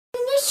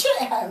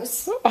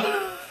shithouse.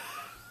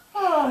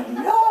 Oh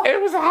no!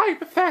 It was a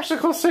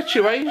hypothetical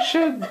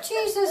situation.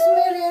 Jesus,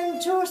 Mary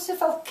and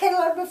Joseph, I'll kill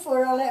her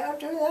before I let her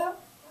do that.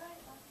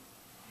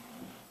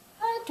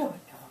 I don't know.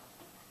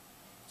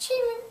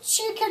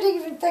 She could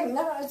even think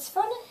that it's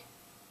funny.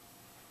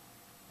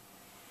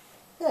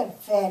 The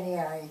very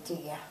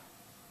idea.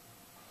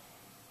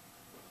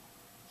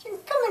 She can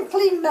come and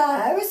clean my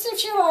house if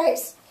she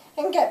likes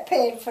and get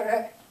paid for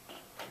it.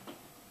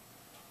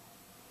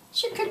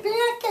 She could be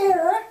a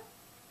carer.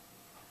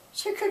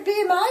 She could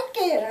be my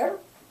carer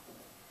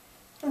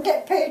and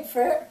get paid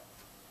for it.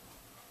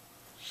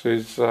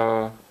 She's,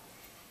 But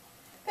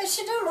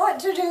she don't want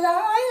to do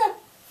that either.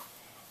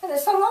 And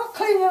it's a lot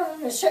cleaner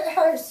than a shit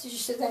house you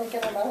should thinking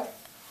about.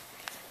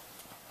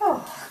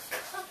 Oh,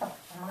 God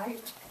almighty.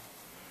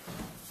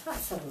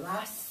 That's the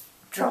last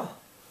straw.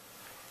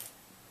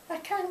 I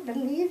can't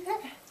believe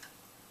it.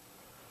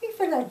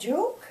 Even a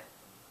joke.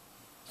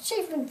 She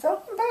even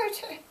thought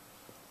about it.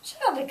 She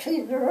had to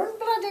clean her own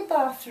bloody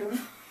bathroom.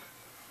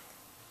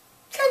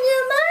 Can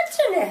you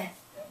imagine it?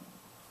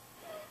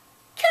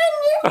 Can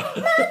you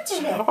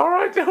imagine it?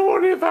 alright, don't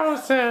worry about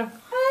it.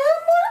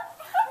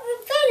 The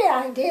very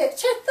idea,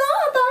 she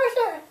thought about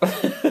it,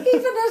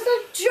 even as a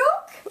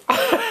joke.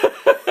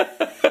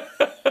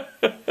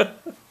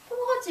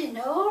 Bloody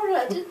Nora,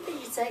 I didn't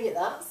think you'd take it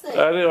that serious.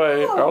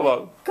 Anyway, Oh, hold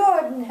on.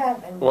 God in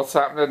heaven. What's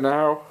happening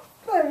now?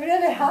 I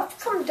really have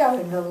come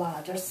down the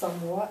ladder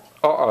somewhat.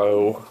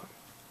 Uh-oh.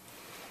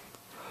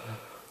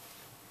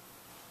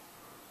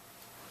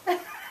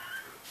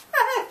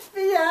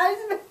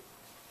 FBI.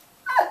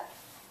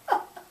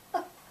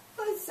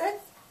 What's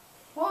this?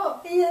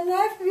 What? Are you an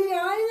FBI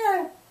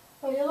now?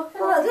 What are you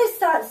looking Well, at? at least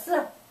that's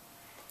a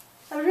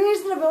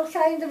reasonable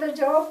kind of a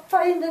job,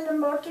 finding the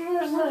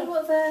murderers. I wonder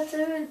what they're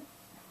doing.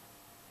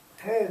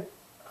 Who?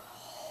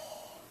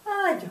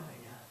 I don't know.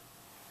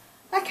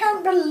 I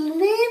can't believe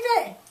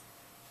it.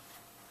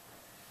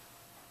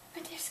 I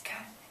just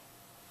can't.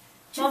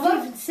 Did Mother? you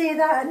even say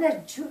that in a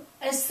joke?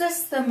 Is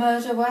this the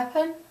murder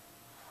weapon?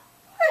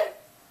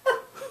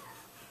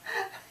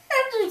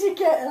 How did you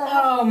get that?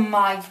 Oh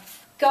my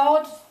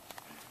God.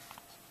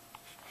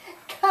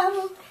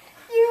 Carol,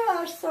 you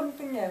are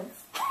something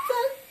else.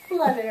 That's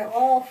bloody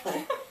awful.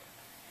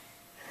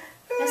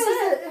 Who is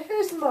it?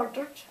 Who's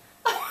murdered?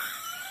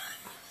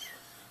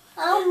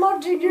 I'll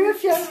murder you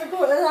if you ever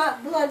go to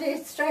that bloody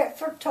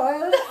Stretford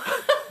toilet.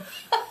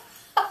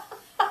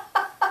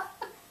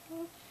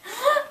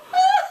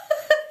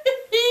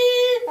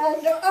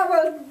 And I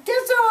will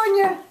disown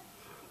you.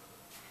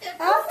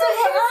 After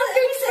what I've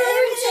been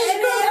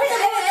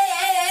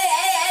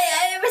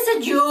It was a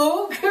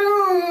joke.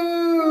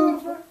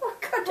 through. Oh,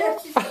 God,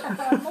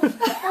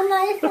 a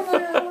knife in my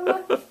arm.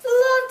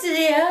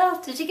 Bloody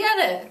hell. Did you get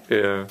it?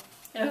 Yeah.